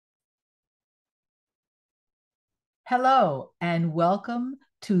Hello and welcome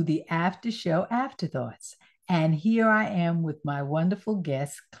to the After Show Afterthoughts. And here I am with my wonderful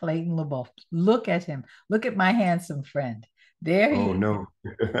guest, Clayton LeBouef. Look at him. Look at my handsome friend. There he Oh is. no.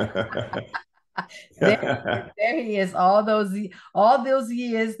 There, there he is. All those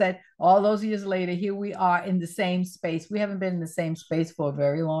years later, here we are in the same space. We haven't been in the same space for a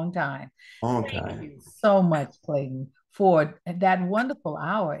very long time. Long Thank time. you so much, Clayton, for that wonderful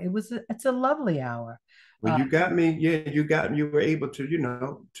hour. It's a lovely hour. Well, you got me. Yeah, you were able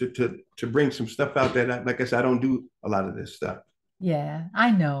to, to bring some stuff out that like I said, I don't do a lot of this stuff. Yeah, I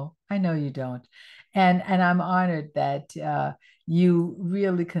know. I know you don't. And I'm honored that you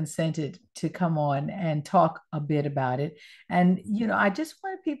really consented to come on and talk a bit about it. And I just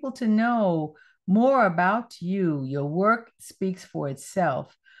want people to know more about you. Your work speaks for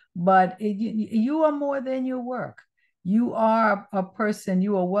itself, but you are more than your work. You are a person,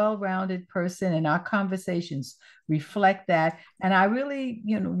 you are a well-rounded person, and our conversations reflect that. And I really,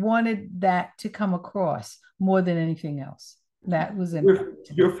 wanted that to come across more than anything else. That was important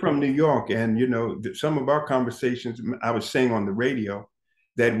to You're me. from New York, and some of our conversations. I was saying on the radio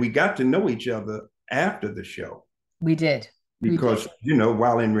that we got to know each other after the show. We did. We did. Because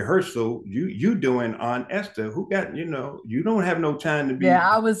while in rehearsal you doing on Esther, who got, you don't have no time to Yeah,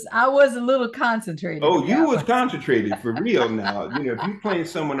 be. I was a little concentrated Oh, with you that was one. concentrated for real now. If you playing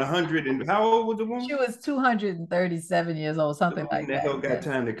someone 100, and how old was the She woman? was 237 years old, something Who in like the that. hell got Yes.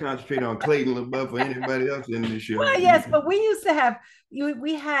 time to concentrate on Clayton LeBouef or anybody else in the show? Well, yes, but we used to have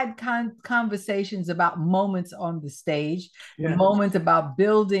we had conversations about moments on the stage, the Yeah. moments about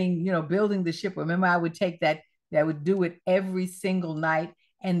building the ship. Remember, I would take that would do it every single night,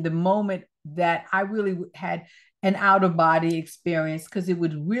 and the moment that I really had an out of body experience because it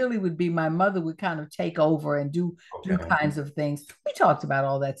would be my mother would kind of take over and do Okay. kinds of things. We talked about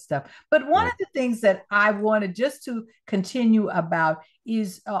all that stuff, but one Yeah. of the things that I wanted just to continue about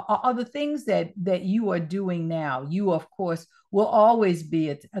is are the things that you are doing now. You, of course, will always be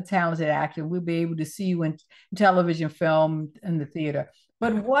a talented actor. We'll be able to see you in television, film, and the theater.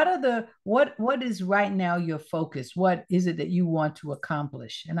 But what is right now your focus? What is it that you want to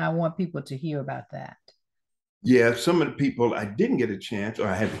accomplish? And I want people to hear about that. Yeah, some of the people I didn't get a chance, or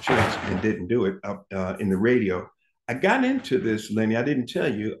I had the chance and didn't do it up in the radio. I got into this, Lenny. I didn't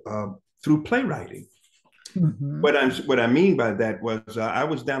tell you through playwriting. Mhm. What I mean by that was I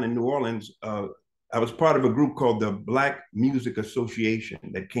was down in New Orleans. I was part of a group called the Black Music Association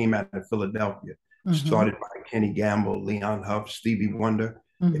that came out of Philadelphia, Mhm. started by Kenny Gamble, Leon Huff, Stevie Wonder.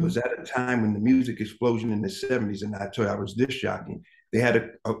 It Mhm. was at a time when the music explosion in the 70s, and I told you I was this shocking. They had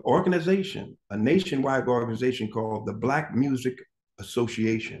a organization, a nationwide organization called the Black Music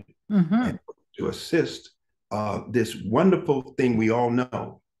Association, and Mhm. to assist this wonderful thing we all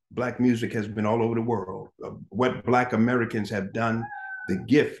know. Black music has been all over the world. What Black Americans have done, the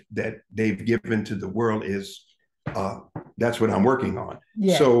gift that they've given to the world is uh, that's what I'm working on.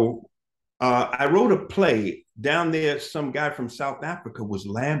 Yeah. So I wrote a play down there. Some guy from South Africa was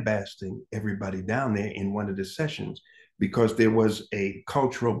lambasting everybody down there in one of the sessions because there was a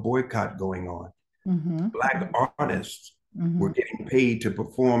cultural boycott going on. Mhm. Black artists were Mhm. getting paid to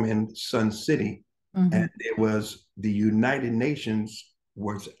perform in Sun City, and Mhm. there was the United Nations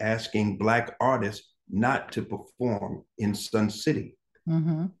was asking Black artists not to perform in Sun City.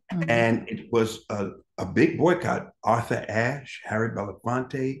 Mhm. Mhm. And it was a big boycott. Arthur Ashe, Harry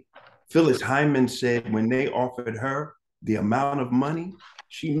Belafonte, Phyllis Hyman said when they offered her the amount of money,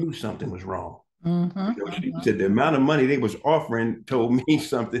 she knew something was wrong. Mhm. She Mhm. said the amount of money they was offering told me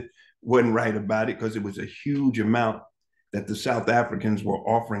something wasn't right about it because it was a huge amount that the South Africans were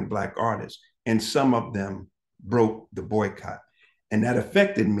offering Black artists, and some of them broke the boycott. And that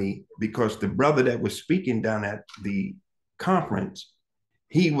affected me because the brother that was speaking down at the conference,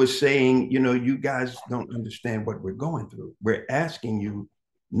 he was saying, you guys don't understand what we're going through. We're asking you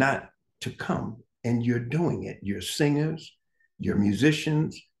not to come, and you're doing it. You're singers, you're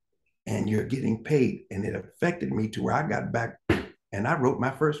musicians, and you're getting paid. And it affected me to where I got back and I wrote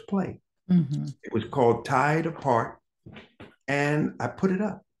my first play. Mhm. It was called Tied Apart, and I put it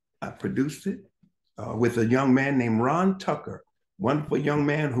up. I produced it with a young man named Ron Tucker, wonderful young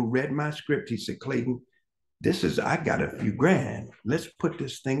man who read my script. He said, Clayton, I got a few grand. Let's put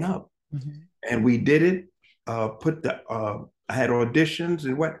this thing up. Mhm. And we did it. I had auditions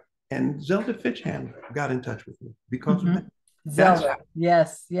and Zelda Fitchhandler got in touch with me because of that. Mhm. That's Zelda.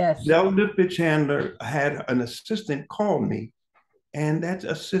 Yes, yes. Zelda Fitchhandler had an assistant call me, and that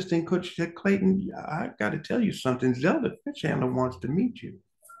assistant coach said, Clayton, I got to tell you something. Zelda Fitchhandler wants to meet you.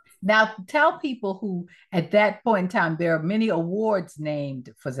 Now, tell people who, at that point in time, there are many awards named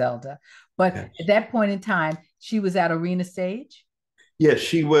for Zelda, but at Yes. that point in time, she was at Arena Stage. Yes,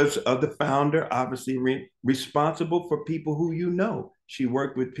 she was the founder, obviously responsible for people who you know. She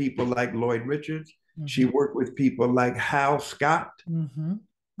worked with people like Lloyd Richards. She Mm-hmm. worked with people like Hal Scott, Mm-hmm.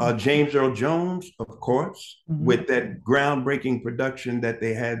 James Earl Jones, of course, Mm-hmm. with that groundbreaking production that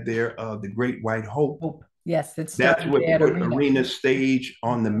they had there, The Great White Hope. Oh, yes, it That's started there what at put Arena. Arena Stage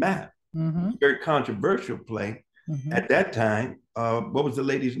on the map. Mm-hmm. Very controversial play Mm-hmm. at that time. What was the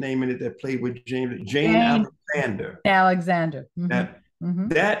lady's name in it that played with James? Jane Jane Alexander. Alexander. Mm-hmm. That Mm-hmm.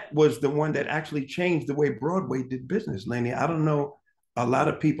 that was the one that actually changed the way Broadway did business, Lenny. I don't know, a lot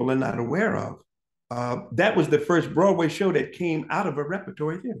of people are not aware of. That was the first Broadway show that came out of a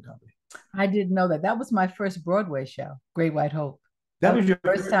repertory theater company. I didn't know that. That was my first Broadway show, Great White Hope. That That was was your the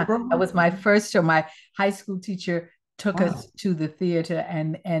first first time. That Broadway? was my first show. My high school teacher took Wow. us to the theater,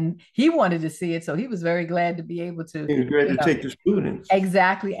 and he wanted to see it, so he was very glad to be able to, He was ready you to know, take the students.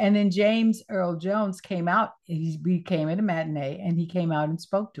 exactly. And then James Earl Jones came out. We came in a matinee, and he came out and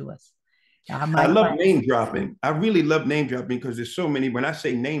spoke to us. I My love class. name dropping. I really love name dropping because there's so many. When I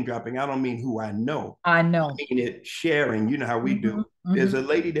say name dropping, I don't mean who I know. I I know. mean it sharing. You know how we Mm-hmm, do. mm-hmm. There's a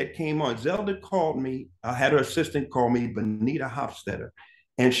lady that came on. Zelda called me. I had her assistant call me, Benita Hofstetter.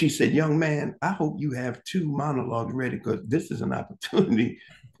 And she said, young man, I hope you have two monologues ready because this is an opportunity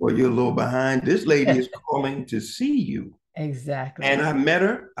for you a little behind. This lady is calling to see you. And Exactly. I met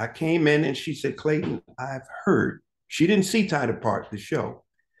her. I came in and she said, Clayton, I've heard. She didn't see Title Part, the show,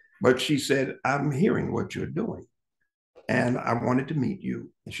 but she said, I'm hearing what you're doing and I wanted to meet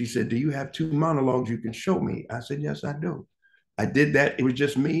you. And she said, do you have two monologues you can show me? I said, yes, I do. I did that. It was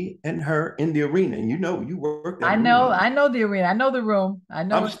just me and her in the arena. And you know, you worked that I know. arena. I know the arena. I know the room. I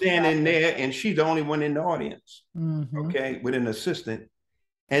know I'm it standing exactly. there and she's the only one in the audience, Mm-hmm. okay, with an assistant.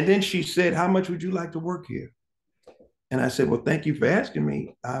 And then she said, how much would you like to work here? And I said, well, thank you for asking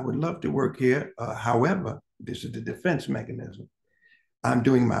me. I would love to work here. However, this is the defense mechanism. I'm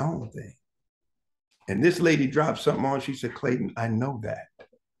doing my own thing. And this lady dropped something on. She said, Clayton, I know that.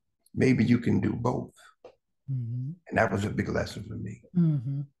 Maybe you can do both. Mm-hmm. And that was a big lesson for me.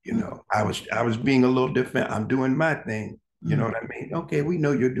 Mm-hmm. You know, I was being a little different. I'm doing my thing. You know Mm-hmm. what I mean? Okay, we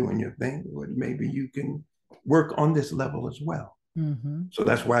know you're doing your thing, but maybe you can work on this level as well. Mm-hmm. So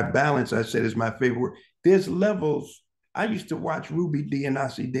that's why balance, I said, is my favorite word. There's levels. I used to watch Ruby Dee and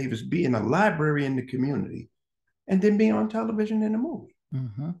Ossie Davis be in a library in the community and then be on television in a movie.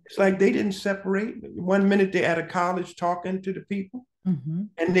 Mm-hmm. It's like they didn't separate. One minute they're at a college talking to the people, Mm-hmm.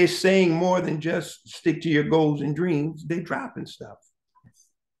 and they're saying more than just stick to your goals and dreams. They're dropping stuff,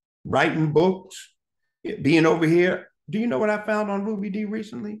 writing books, being over here. Do you know what I found on Ruby Dee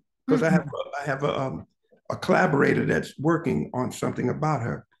recently? Because Mm-hmm. I have a collaborator that's working on something about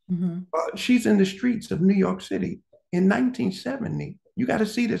her. Mm-hmm. She's in the streets of New York City in 1970. You got to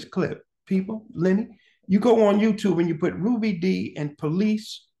see this clip, people. Lenny, you go on YouTube and you put Ruby Dee and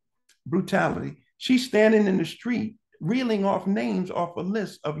police brutality. She's standing in the street reeling off names off a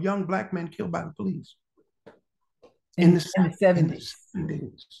list of young black men killed by the police in the In the in the 70s.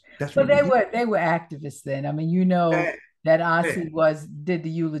 70s. That's But Ruby Dee. they were activists then. I mean, you know Bad, that bad, Ossie did the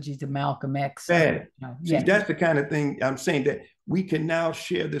eulogy to Malcolm X. So, bad. See, yeah. that's the kind of thing I'm saying that we can now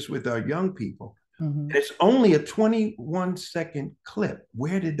share this with our young people. Mm-hmm. And it's only a 21-second clip.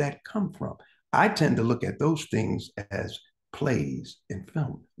 Where did that come from? I tend to look at those things as plays and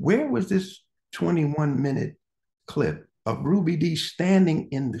film. Where was this 21-minute clip of Ruby Dee standing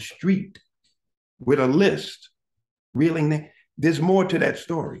in the street with a list, reeling? There's more to that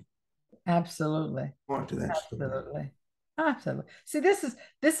story. Absolutely. More to that story. Absolutely. Absolutely. See, this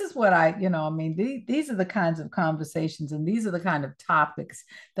is what I mean, these are the kinds of conversations and these are the kind of topics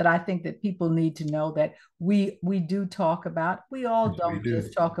that I think that people need to know that we do talk about. We all Yes, we don't do.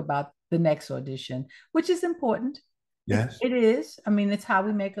 just talk about the next audition, which is important. Yes. It is. I mean, it's how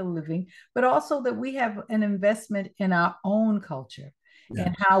we make a living, but also that we have an investment in our own culture and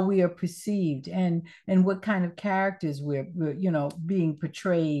Yes. how we are perceived and what kind of characters we're being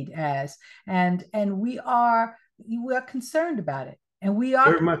portrayed as and we are concerned about it and we are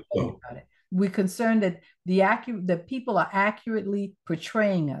Very much concerned so. about it. We're concerned that that people are accurately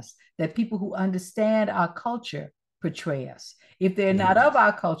portraying us, that people who understand our culture portray us. If they're not Yes. of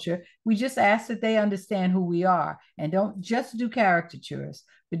our culture, we just ask that they understand who we are and don't just do caricatures,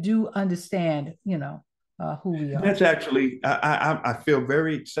 but do understand, who we are. That's actually, I feel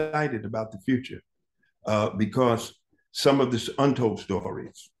very excited about the future because some of this untold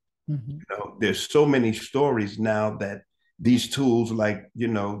stories, Mm-hmm. there's so many stories now that these tools like,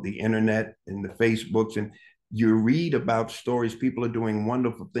 the internet and the Facebooks, and you read about stories, people are doing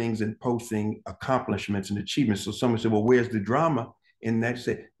wonderful things and posting accomplishments and achievements. So someone said, well, where's the drama in that?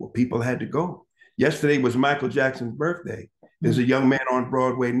 Say, well, people had to go. Yesterday was Michael Jackson's birthday. There's a young man on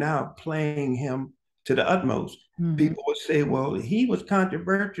Broadway now playing him to the utmost. People would say, well, he was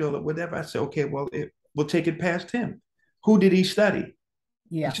controversial or whatever. I say, okay, well, we'll take it past him. Who did he study?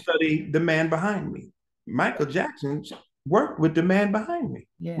 Yeah. He studied the man behind me. Michael Jackson worked with the man behind me,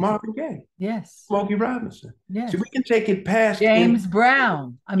 Yes. Marvin Gaye, Yes. Smokey Robinson. Yes. So we can take it past James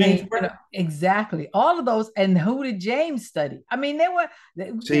Brown. I James mean, Brown. you know, exactly. All of those. And who did James study? I mean, there were,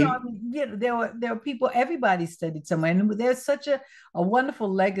 See, you know, I mean, there were people, everybody studied somewhere. And there's such a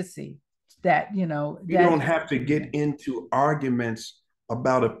wonderful legacy that, you know, we don't have to get into arguments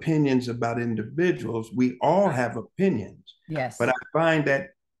about opinions about individuals. We all have opinions. Yes. But I find that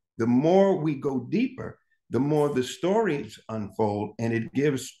the more we go deeper, the more the stories unfold. And it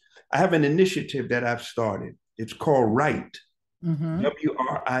gives, I have an initiative that I've started. It's called WRITE,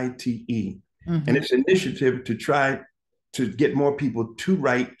 WRITE. And it's an initiative to try to get more people to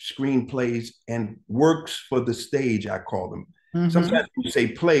write screenplays and works for the stage, I call them. Sometimes when you say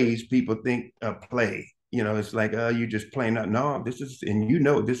plays, people think a play. You know, it's like, you just playing that. No, this is, and you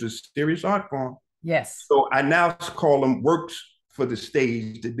know, this is serious art form. Yes. So I now call them works for the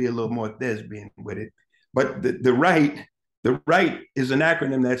stage to be a little more thespian with it. But the WRITE is an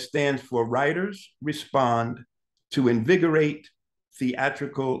acronym that stands for Writers Respond to Invigorate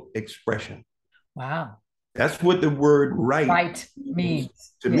Theatrical Expression. Wow. That's what the word right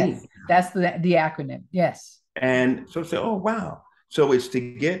means to me. That's the acronym. Yes. And so say, oh, wow. So it's to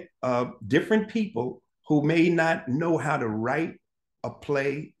get different people who may not know how to write a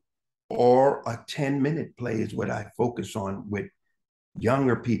play or a 10-minute play is what I focus on with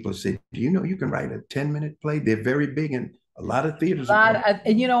younger people. Say, do you know you can write a 10-minute play? They're very big in a lot of theaters.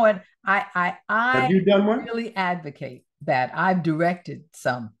 And you know what? I have you done one? Really advocate that. I've directed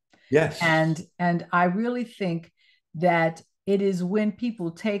some. Yes. And I really think that it is when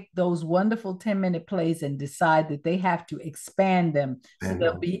people take those wonderful 10-minute plays and decide that they have to expand them so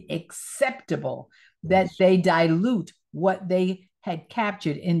they'll be acceptable, that they dilute what they had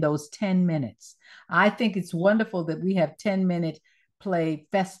captured in those 10 minutes. I think it's wonderful that we have 10-minute play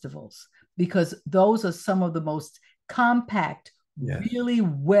festivals, because those are some of the most compact, really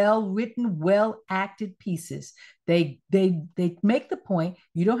well written, well acted pieces. They make the point.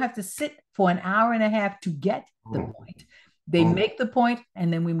 You don't have to sit for an hour and a half to get the point. They make the point,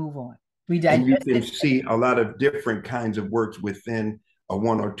 and then we move on. We digest and you can see a lot of different kinds of works within a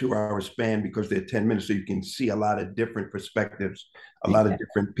 1 or 2 hour span because they're 10 minutes. So you can see a lot of different perspectives, a lot of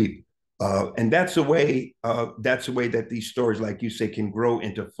different people. And that's the way that these stories, like you say, can grow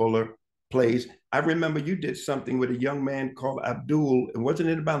into fuller plays. I remember you did something with a young man called Abdul. Wasn't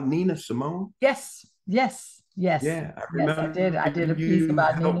it about Nina Simone? Yes. Yeah, I remember. Yes, I did a piece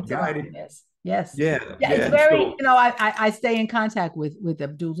about Nina Simone. Yes. Yeah. It's very, so, you know, I stay in contact with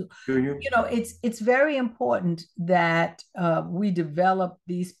Abdul. You know, it's very important that we develop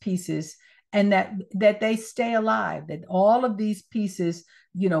these pieces and that they stay alive, that all of these pieces,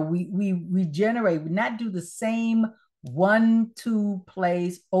 you know, we regenerate, we not do the same 1-2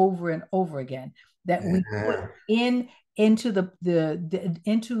 plays over and over again, that we put into the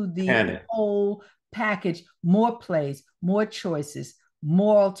whole package more plays, more choices,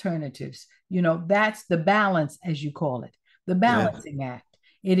 more alternatives. You know, that's the balance, as you call it, the balancing act.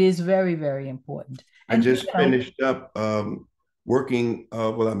 It is very, very important. And I just finished up working,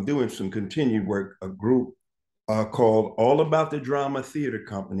 I'm doing some continued work, a group called All About the Drama Theater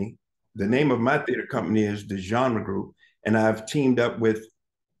Company. The name of my theater company is the Genre Group. And I've teamed up with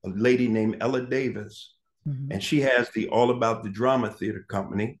a lady named Ella Davis, and she has the All About the Drama Theater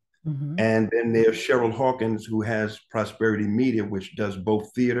Company. And then there's Cheryl Hawkins, who has Prosperity Media, which does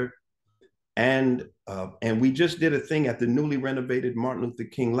both theater and we just did a thing at the newly renovated Martin Luther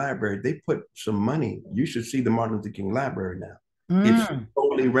King Library. They put some money. You should see the Martin Luther King Library now. It's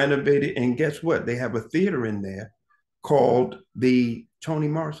totally renovated, and guess what? They have a theater in there called the Toni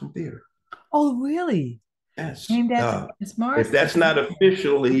Morrison Theater. Oh, really? Yes. If that's not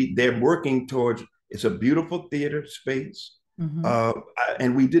officially, they're working towards. It's a beautiful theater space.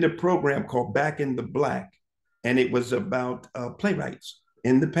 And we did a program called Back in the Black, and it was about playwrights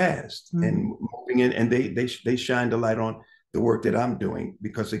in the past and moving in, and they shined a light on the work that I'm doing,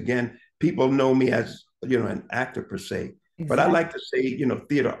 because again, people know me as, you know, an actor per se, but I like to say, you know,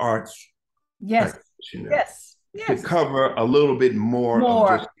 theater arts. Yes. To cover a little bit more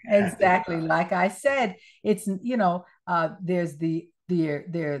of just exactly acting. Like I said, it's, you know, there's there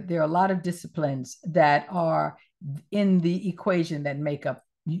are a lot of disciplines that are in the equation that make up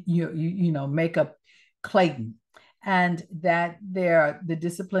make up Clayton, and that they're the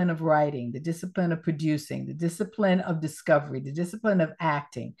discipline of writing, the discipline of producing, the discipline of discovery, the discipline of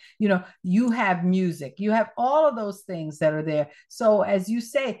acting. You know, you have music, you have all of those things that are there. So as you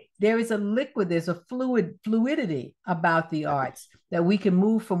say, there is a liquid, there's a fluidity about the arts that we can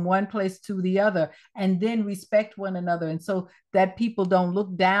move from one place to the other and then respect one another. And so that people don't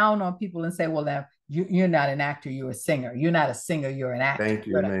look down on people and say, well, now you're not an actor, you're a singer. You're not a singer, you're an actor. Thank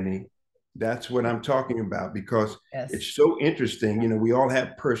you, Lynnie. That's what I'm talking about because Yes. it's so interesting. You know, we all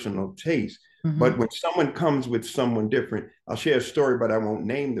have personal taste, but when someone comes with someone different, I'll share a story, but I won't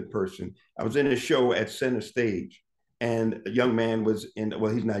name the person. I was in a show at Center Stage, and a young man was in,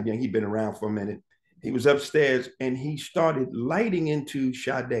 well, he's not young, he'd been around for a minute. He was upstairs and he started lighting into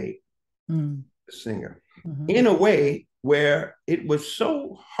Sade, the singer, in a way where it was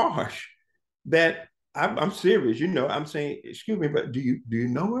so harsh that I'm serious. You know, I'm saying, excuse me, but do you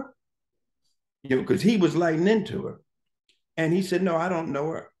know her? You know, because he was lighting into her. And he said, no, I don't know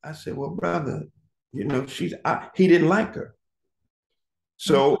her. I said, well, brother, you know, he didn't like her.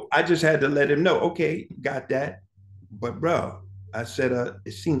 So I just had to let him know, okay, got that. But bro, I said,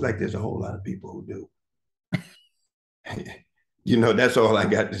 it seems like there's a whole lot of people who do. You know, that's all I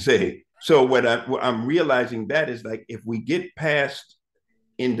got to say. So what I'm realizing that is like, if we get past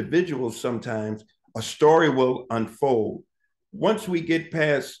individuals, sometimes a story will unfold. Once we get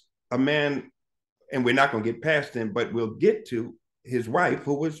past a man, and we're not going to get past him, but we'll get to his wife,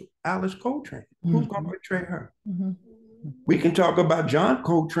 who was Alice Coltrane. Who's going to portray her? We can talk about John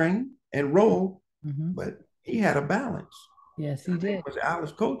Coltrane and Roll, but he had a balance. Yes, he did. It was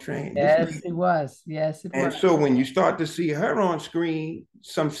Alice Coltrane. Yes, it was. Yes, it was. And so when you start to see her on screen,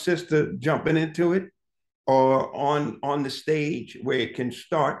 some sister jumping into it, or on the stage where it can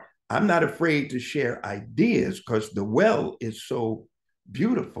start, I'm not afraid to share ideas because the well is so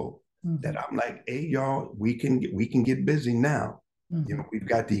beautiful that I'm like, hey, y'all, we can get busy now. You know, we've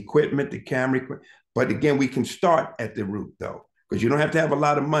got the equipment, the camera, but again, we can start at the root though, because you don't have to have a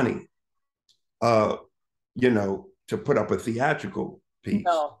lot of money, you know, to put up a theatrical piece.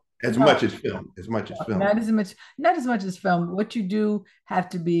 No, as no. much as film, as much as film. Not as much as film. What you do have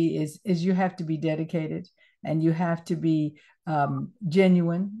to be is you have to be dedicated and you have to be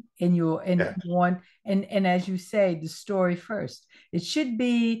genuine in your one and as you say, the story first. It should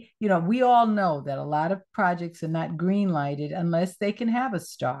be, you know, we all know that a lot of projects are not green lighted unless they can have a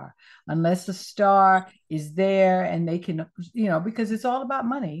star, unless the star is there and they can, you know, because it's all about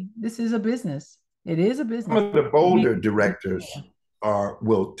money. This is a business. It is a business. Some of the bolder directors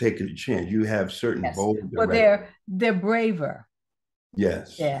will take a chance. You have certain bold directors. Well, they're braver.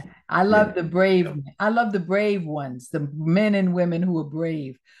 Yes. Yeah. I love the brave. I love the brave ones, the men and women who are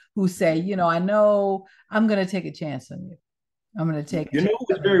brave, who say, you know, I know I'm going to take a chance on you. I'm going to take. You know who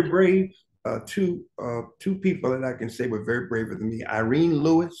was very brave? Two people that I can say were very braver than me. Irene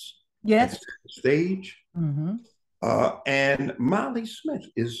Lewis. Yes. Stage. And Molly Smith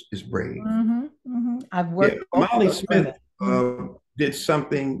is brave. I've worked. Molly Smith did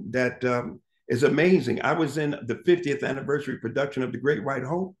something that is amazing. I was in the 50th anniversary production of The Great White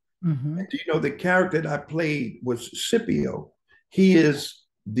Hope. And do you know the character that I played was Scipio? He is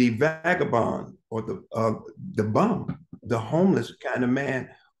the vagabond or the bum, the homeless kind of man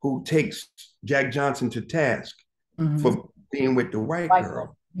who takes Jack Johnson to task for being with the white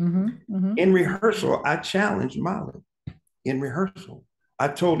girl. In rehearsal, I challenged Molly. In rehearsal, I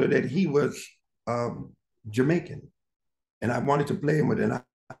told her that he was Jamaican, and I wanted to play him with an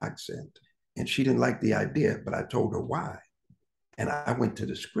accent, and she didn't like the idea. But I told her why, and I went to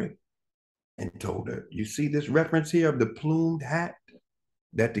the script and told her, "You see this reference here of the plumed hat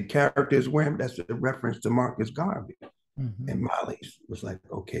that the character is wearing? That's a reference to Marcus Garvey." And Molly was like,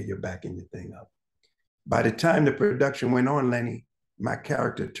 "Okay, you're backing your thing up." By the time the production went on, Lenny, my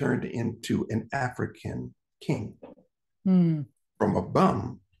character turned into an African king. From a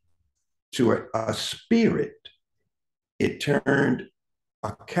bum to a spirit. It turned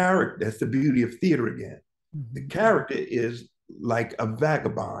a character. That's the beauty of theater again. The character is like a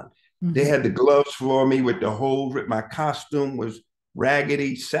vagabond. They had the gloves for me with the holes. My costume was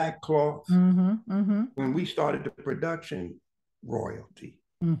raggedy, sackcloth. When we started the production, royalty.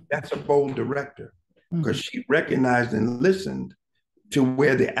 That's a bold director because she recognized and listened to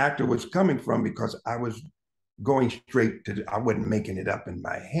where the actor was coming from, because I was going straight to, I wasn't making it up in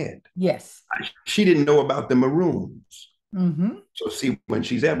my head. Yes. She didn't know about the Maroons. So see, when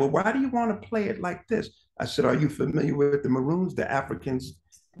she said, well, why do you want to play it like this? I said, are you familiar with the Maroons, the Africans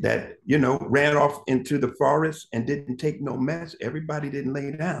that, you know, ran off into the forest and didn't take no mess? Everybody didn't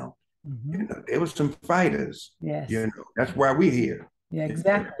lay down. You know, there were some fighters. Yes. You know, that's why we're here. Yeah,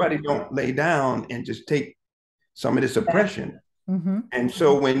 exactly. Everybody don't lay down and just take some of this Exactly. oppression. Mm-hmm. And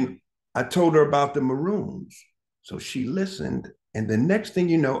so when I told her about the Maroons, so she listened. And the next thing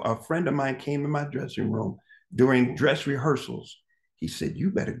you know, a friend of mine came in my dressing room during dress rehearsals. He said, "You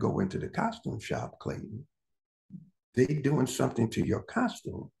better go into the costume shop, Clayton. They doing something to your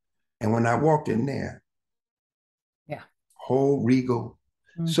costume." And when I walked in there, Yeah. whole regal.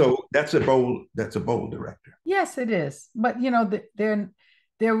 Mm-hmm. So that's a bold director. Yes, it is. But you know,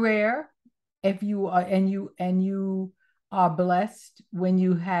 they're rare if you are and you are blessed when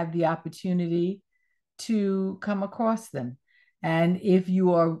you have the opportunity to come across them. And if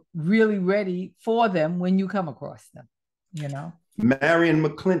you are really ready for them when you come across them, you know. Marion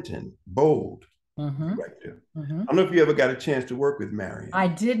McClinton, bold Mm-hmm. director. Mm-hmm. I don't know if you ever got a chance to work with I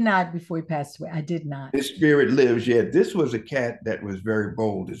Marion. did not before he passed away. I did not. His spirit lives. Yeah, this was a cat that was very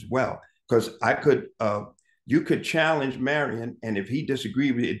bold as well. Because you could challenge Marion, and if he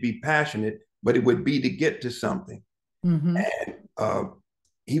disagreed with it, it'd be passionate, but it would be to get to something. Mm-hmm. And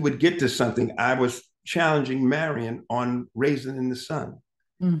he would get to something. I was challenging Marion on Raisin in the Sun.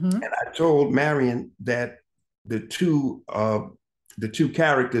 Mm-hmm. And I told Marion that the two uh, the two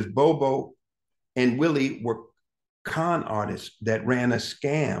characters, Bobo and Willie, were con artists that ran a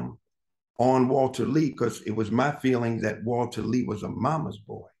scam on Walter Lee because it was my feeling that Walter Lee was a mama's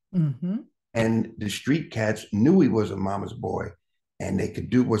boy. Mm-hmm. And the street cats knew he was a mama's boy and they could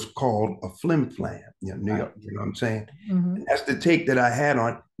do what's called a flim flam, New Right. York, you know what I'm saying? Mm-hmm. And that's the take that I had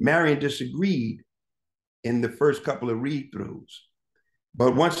on. Marion disagreed in the first couple of read throughs.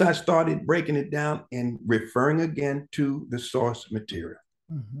 But once I started breaking it down and referring again to the source material,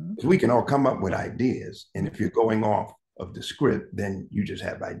 Mm-hmm. we can all come up with ideas. And if you're going off of the script, then you just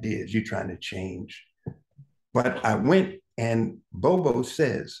have ideas. You're trying to change. But I went and Bobo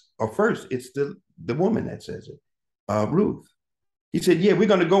says, or first, it's the woman that says it, Ruth. He said, "Yeah, we're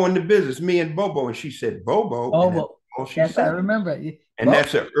going to go into business, me and Bobo." And she said, "Bobo." And that's Bobo. all she Yes, I said. remember. And Bobo.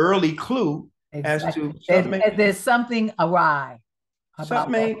 that's an early clue as Exactly. to something. There's something awry about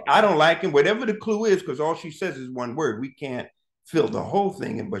Something ain't, Bobo. I don't like him, whatever the clue is, because all she says is one word. We can't fill the whole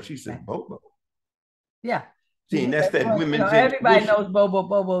thing in, but she says Okay. Bobo. Yeah. See, and that's that women's Everybody intuition. knows Bobo.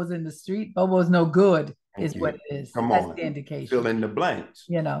 Bobo's in the street. Bobo's no good, Thank is what you. it is. Come That's on, the indication, fill in the blanks.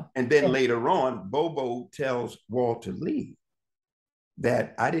 you know. And then Yeah. later on, Bobo tells Walter Lee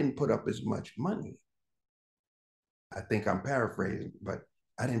that I didn't put up as much money. I think I'm paraphrasing, but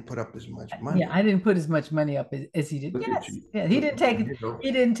I didn't put up as much Yeah, money. I didn't put as much money up as he did. Look at Yes. you. Yeah, Look at you.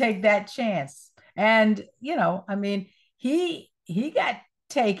 he didn't take that chance. And, you know, I mean, he got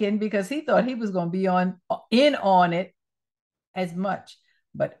taken because he thought he was going to be on it as much,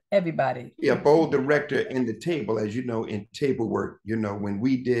 but everybody. Yeah, bold director in the table, as you know, in table work, when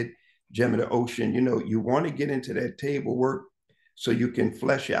we did Gem of the Ocean, you want to get into that table work so you can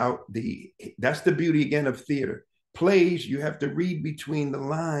flesh out that's the beauty again of theater. Plays, you have to read between the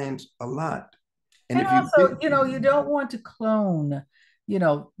lines a lot. And And if you also, did, you know, you don't want to clone, you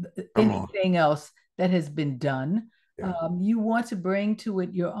know, come on. anything else that has been done. Yeah, You want to bring to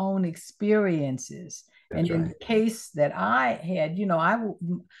it your own experiences. And that's in right. the case that I had, you know,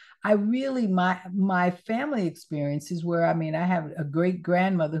 I really my family experiences where I mean, I have a great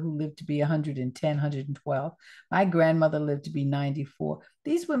grandmother who lived to be 110, 112. My grandmother lived to be 94.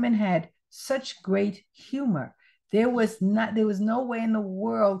 These women had such great humor. There was no way in the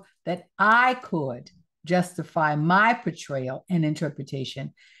world that I could justify my portrayal and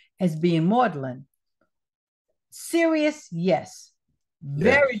interpretation as being maudlin. Serious, yes.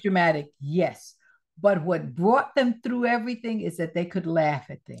 Very Yes. dramatic, yes. But what brought them through everything is that they could laugh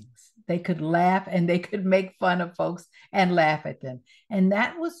at things. They could laugh and they could make fun of folks and laugh at them. And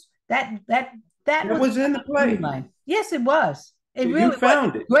that That was was in the through play. line. Yes, it was. It So you really was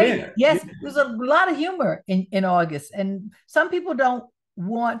found it. great. Yeah. Yes, Yeah. there's a lot of humor in August, and some people don't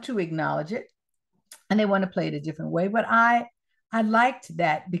want to acknowledge it, and they want to play it a different way. But I liked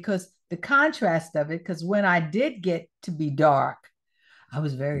that because the contrast of it. Because when I did get to be dark, I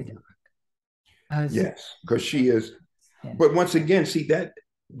was very dark. I was, Yes, because she is. yeah. But once again, see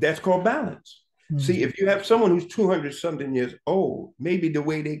that's called balance. See, Mm. if you have someone who's 200 something years old, maybe the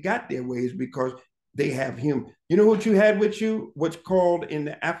way they got their way is because they have him. You know what you had with you? What's called in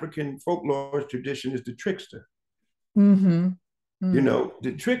the African folklore tradition is the trickster. Mm-hmm. Mm.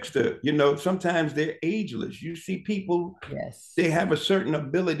 The trickster, sometimes they're ageless. You see people, Yes. they have a certain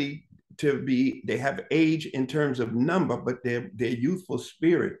ability they have age in terms of number, but their youthful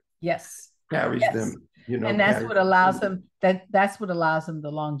spirit Yes. carries Yes. them, And that's what allows them that's what allows them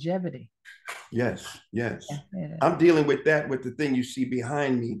the longevity. Yes, yes. Yeah, it is. I'm dealing with that with the thing you see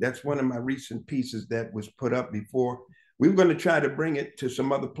behind me. That's one of my recent pieces that was put up before We were going to try to bring it to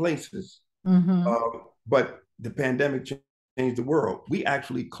some other places, Mm-hmm. but the pandemic changed the world. We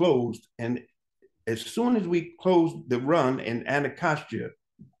actually closed, and as soon as we closed the run in Anacostia,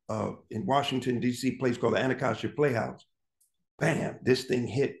 in Washington D.C., place called the Anacostia Playhouse, bam, this thing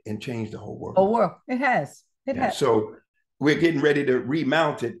hit and changed the whole Oh, world. well, it has. It Yeah, has. so we're getting ready to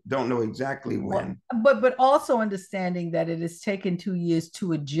remount it. Don't know exactly Well, when. but also understanding that it has taken 2 years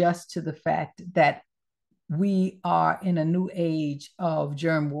to adjust to the fact that we are in a new age of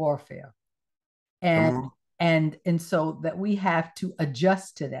germ warfare. Come And on. and so that we have to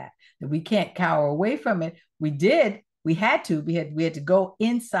adjust to that. That we can't cower away from it. We had to. We had to go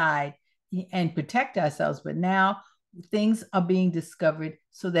inside and protect ourselves. But now things are being discovered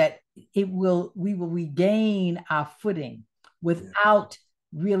so that we will regain our footing Yeah. without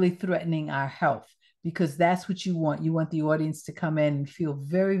really threatening our health, because that's what you want. You want the audience to come in and feel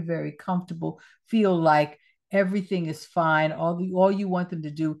very, very comfortable, feel like everything is fine. All you want them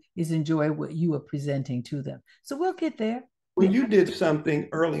to do is enjoy what you are presenting to them. So we'll get there. Well, you did something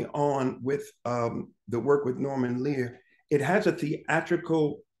early on with the work with Norman Lear. It has a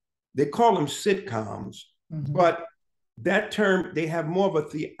theatrical, they call them sitcoms, Mm-hmm. but that term, they have more of a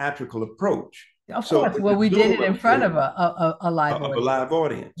theatrical approach. Of So course. it's Well, a we did Zoom it in front of approach a live of a audience. live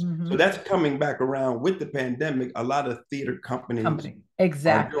audience. Mm-hmm. So that's coming back around with the pandemic. A lot of theater companies Company. are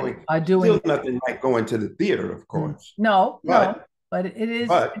Exactly. doing Are doing still nothing like going to the theater, of mm. course, No, no, but but it is,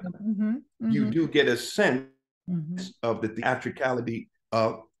 but mm-hmm, you mm-hmm, do get a sense mm-hmm. of the theatricality of,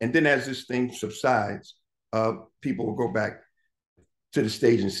 and then as this thing subsides, people will go back to the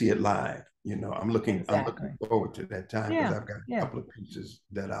stage and see it live. I'm looking Exactly. forward to that time because Yeah, I've got a yeah. couple of pieces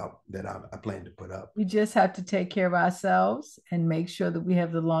that I plan to put up. We just have to take care of ourselves and make sure that we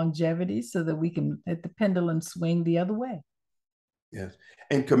have the longevity so that we can let the pendulum swing the other way. Yes,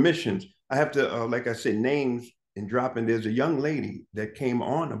 and commissions. I have to, like I said, names and dropping. There's a young lady that came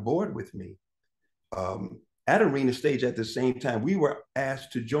on aboard with me at Arena Stage at the same time. We were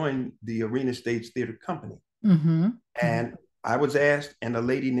asked to join the Arena Stage Theater Company. Mm-hmm. And I was asked, and a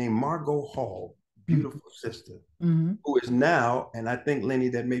lady named Margot Hall, Mm-hmm. beautiful sister, Mm-hmm. who is now, and I think,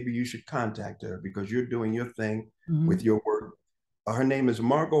 Lynnie, that maybe you should contact her because you're doing your thing Mm-hmm. with your work. Her name is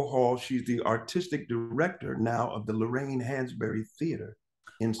Margot Hall. She's the artistic director now of the Lorraine Hansberry Theater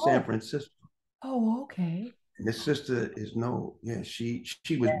in San Oh, Francisco. oh, okay. And this sister is no, yeah, she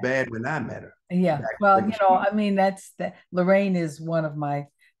was Yeah. bad when I met her. Yeah. Back Well, when she, I mean, that's that. Lorraine is one of my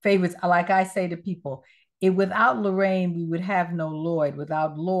favorites. Like I say to people, without Lorraine, we would have no Lloyd.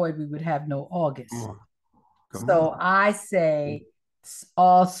 Without Lloyd, we would have no come August. on, come So on. I say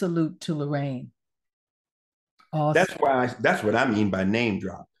all salute to Lorraine. That's Awesome. why that's what I mean by name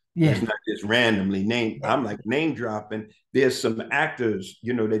drop. That's Yeah. not just randomly name. Yeah. I'm like name dropping. There's some actors,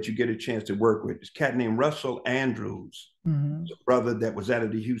 that you get a chance to work with. This cat named Russell Andrews, Mm-hmm. a brother that was out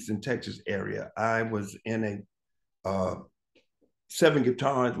of the Houston, Texas area. I was in a seven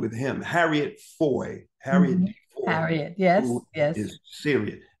guitars with him. Harriet Mm-hmm. D. Foy, Harriet. Yes. who Yes. is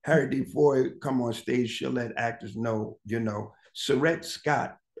serious. Harriet D. Foy come on stage. She'll let actors know. Surrette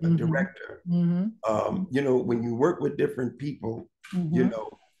Scott, a Mm-hmm. director. Mm-hmm. When you work with different people, Mm-hmm. You like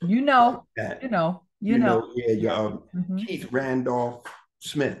know. that, yeah, Yeah. Mm-hmm. Keith Randolph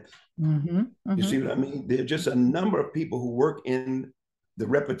Smith. Mm-hmm. You Mm-hmm. see what I mean? There are just a number of people who work in the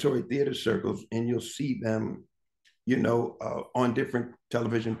repertory theater circles, and you'll see them, on different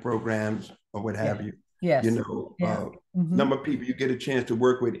television programs or what Yeah. have you. Yes. Yeah. Mm-hmm. Number of people you get a chance to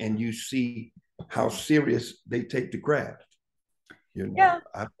work with, and you see how serious they take the craft. Yeah.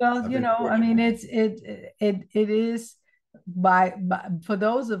 I've, Well, I've been I mean, fortunate. it is by for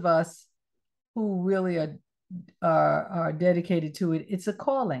those of us who really are dedicated to it, it's a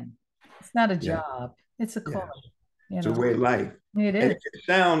calling. It's not a Yeah, job. It's a yeah. calling, It's a way of life. It And is.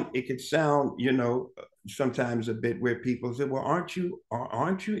 it could sound, sometimes a bit where people say, well, aren't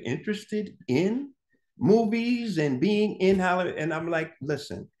you interested in movies and being in Hollywood? And I'm like,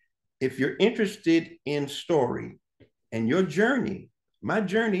 listen, if you're interested in story and my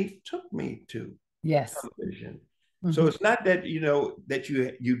journey took me to Yes. television. So Mm-hmm. it's not that, that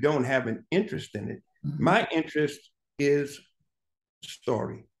you don't have an interest in it. Mm-hmm. My interest is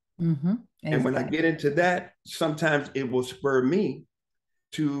story. Mm-hmm. And when I Exactly. get into that, sometimes it will spur me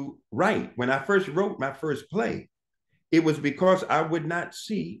to write. When I first wrote my first play, it was because I would not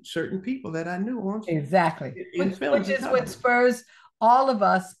see certain people that I knew on Exactly. in Which films and is what television. spurs all of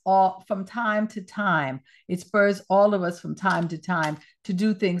us all from time to time. It spurs all of us from time to time to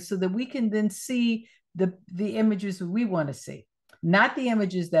do things so that we can then see the images that we want to see, not the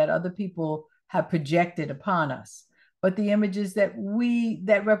images that other people have projected upon us, but the images that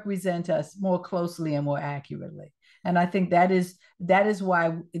represent us more closely and more accurately. And I think that is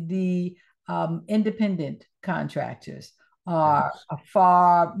why the independent contractors are Yes.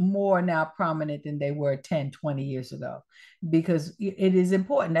 far more now prominent than they were 10, 20 years ago, because it is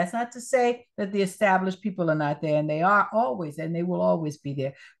important. That's not to say that the established people are not there, and they are always, and they will always be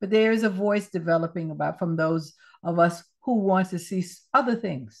there. But there is a voice developing about from those of us who want to see other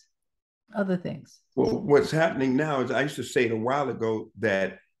things, other things. Well, what's happening now is I used to say it a while ago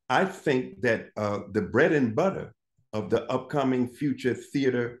that I think that the bread and butter of the upcoming future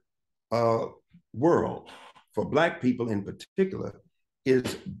theater uh, world for Black people in particular is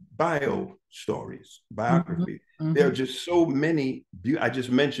bio stories, Mm-hmm, biography. There are mm-hmm. just so many. I just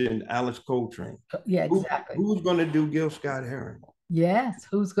mentioned Alice Coltrane. Yeah, exactly. Who's going to do Gil Scott Heron? Yes.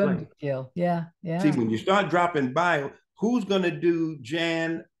 Who's going to Play. do Gil? Yeah, See, yeah, when you start dropping bio, who's going to do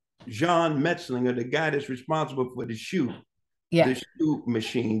Jean Metzlinger, the guy that's responsible for yeah, the shoe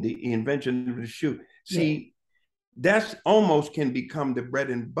machine, the invention of the shoe? yeah, See, that's almost can become the bread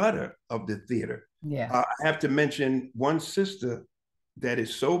and butter of the theater. yeah. I have to mention one sister that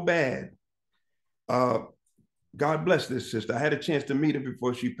is so bad. Uh, God bless this sister. I had a chance to meet her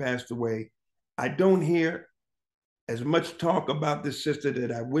before she passed away. I don't hear as much talk about this sister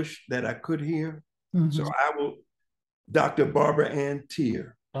that I wish that I could hear. So Mm-hmm. I will, Dr. Barbara Ann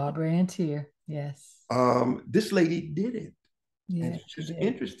Tier. Barbara Antier. Yes. This lady did it. And Yeah, it's she just did.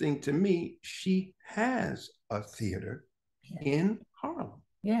 interesting to me. She has a theater Yes. in Harlem,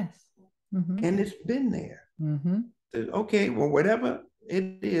 Yes. Mm-hmm. and it's been there. Mm-hmm. Okay, well, whatever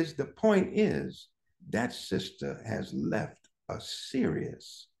it is, the point is that sister has left a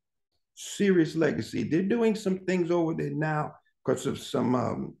serious legacy. They're doing some things over there now because of some,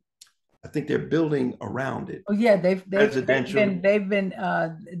 I think they're building around it. Oh yeah, they've Residential. been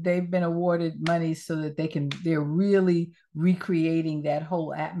they've been awarded money so that they're really recreating that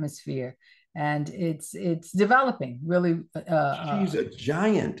whole atmosphere, and it's developing really. She's a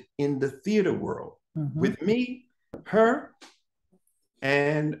giant in the theater world. Mhm. With me, her,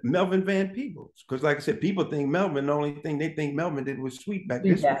 and Melvin Van Peebles. Because, like I said, people think Melvin, the only thing they think Melvin did was Sweetback.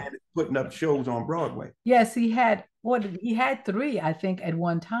 This man Feedback. is putting up shows on Broadway. Yes, he had three, I think, at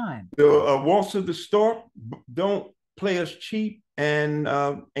one time. The Waltz of the Stork, don't play us cheap, and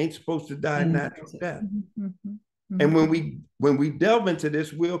ain't supposed to die a And natural death. mm-hmm, mm-hmm, And mm-hmm. when we delve into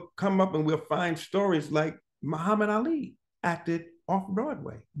this, we'll come up and we'll find stories like Muhammad Ali acted off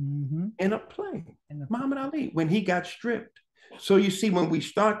Broadway Mm-hmm. in a play. And Muhammad Ali, when he got stripped. So you see, when we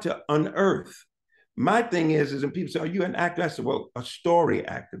start to unearth, my thing is when people say, "Are you an actor?" I said, "Well, a story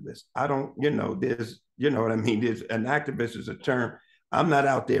activist." I don't, there's, you know what I mean. There's an activist is a term. I'm not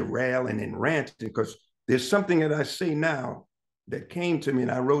out there railing and ranting because there's something that I say now that came to me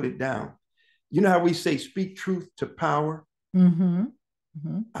and I wrote it down. You know how we say speak truth to power? mm-hmm,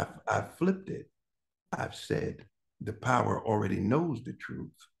 mm-hmm. I've flipped it. I've said the power already knows the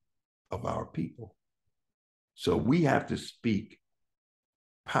truth of our people. So we have to speak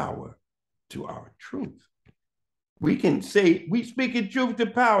power to our truth. We can say, we speaking truth to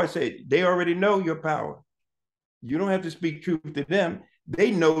power. Say, they already know your power. You don't have to speak truth to them.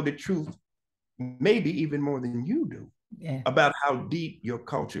 They know the truth, maybe even more than you do, Yeah, about how deep your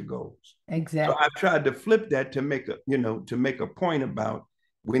culture goes. So exactly. I've tried to flip that to make a point about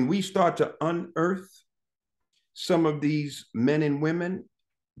when we start to unearth some of these men and women,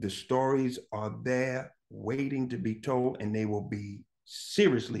 the stories are there waiting to be told, and they will be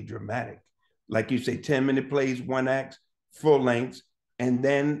seriously dramatic. Like you say, 10-minute plays, one act, full lengths. And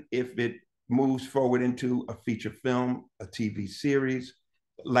then if it moves forward into a feature film, a TV series,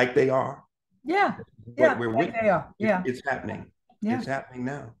 like they are, Yeah, what yeah, we're like they witnessing, are. Yeah, it's happening. yeah, It's happening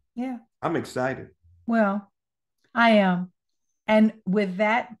now. yeah. I'm excited. Well, I am. And with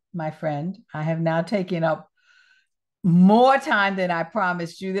that, my friend, I have now taken up more time than I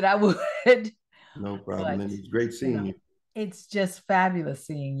promised you that I would. No problem. But And it's great you seeing know, you. it's just fabulous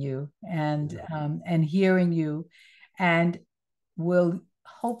seeing you Yeah. and hearing you, and will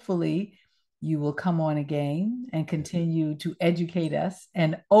hopefully you will come on again and Yeah. continue to educate us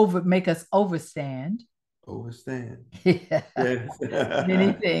and over make us overstand Overstand. Yes.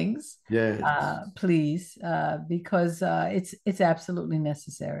 many things, Yes. please, because it's absolutely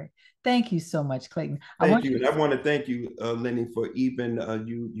necessary. Thank you so much, Clayton. I Thank want you. you And to. I want to thank you, Lynnie, for even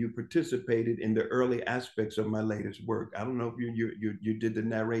you participated in the early aspects of my latest work. I don't know if you did the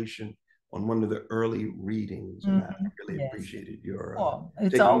narration on one of the early readings, and I Mhm, really yes. appreciated your Oh,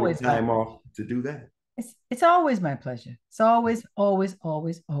 it's taking the always my time pleasure. off to do that. It's always my pleasure. It's always, always,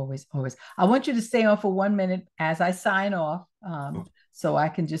 always, always, always. I want you to stay on for 1 minute as I sign off, so I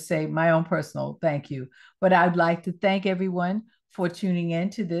can just say my own personal thank you. But I'd like to thank everyone for tuning in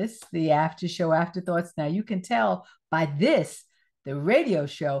to this, the after show afterthoughts. Now you can tell by this, the radio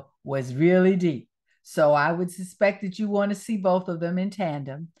show was really deep. So I would suspect that you want to see both of them in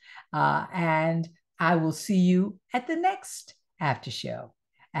tandem. And I will see you at the next after show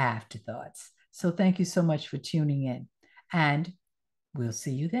afterthoughts. So thank you so much for tuning in. And we'll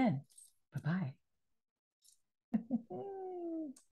see you then. Bye-bye.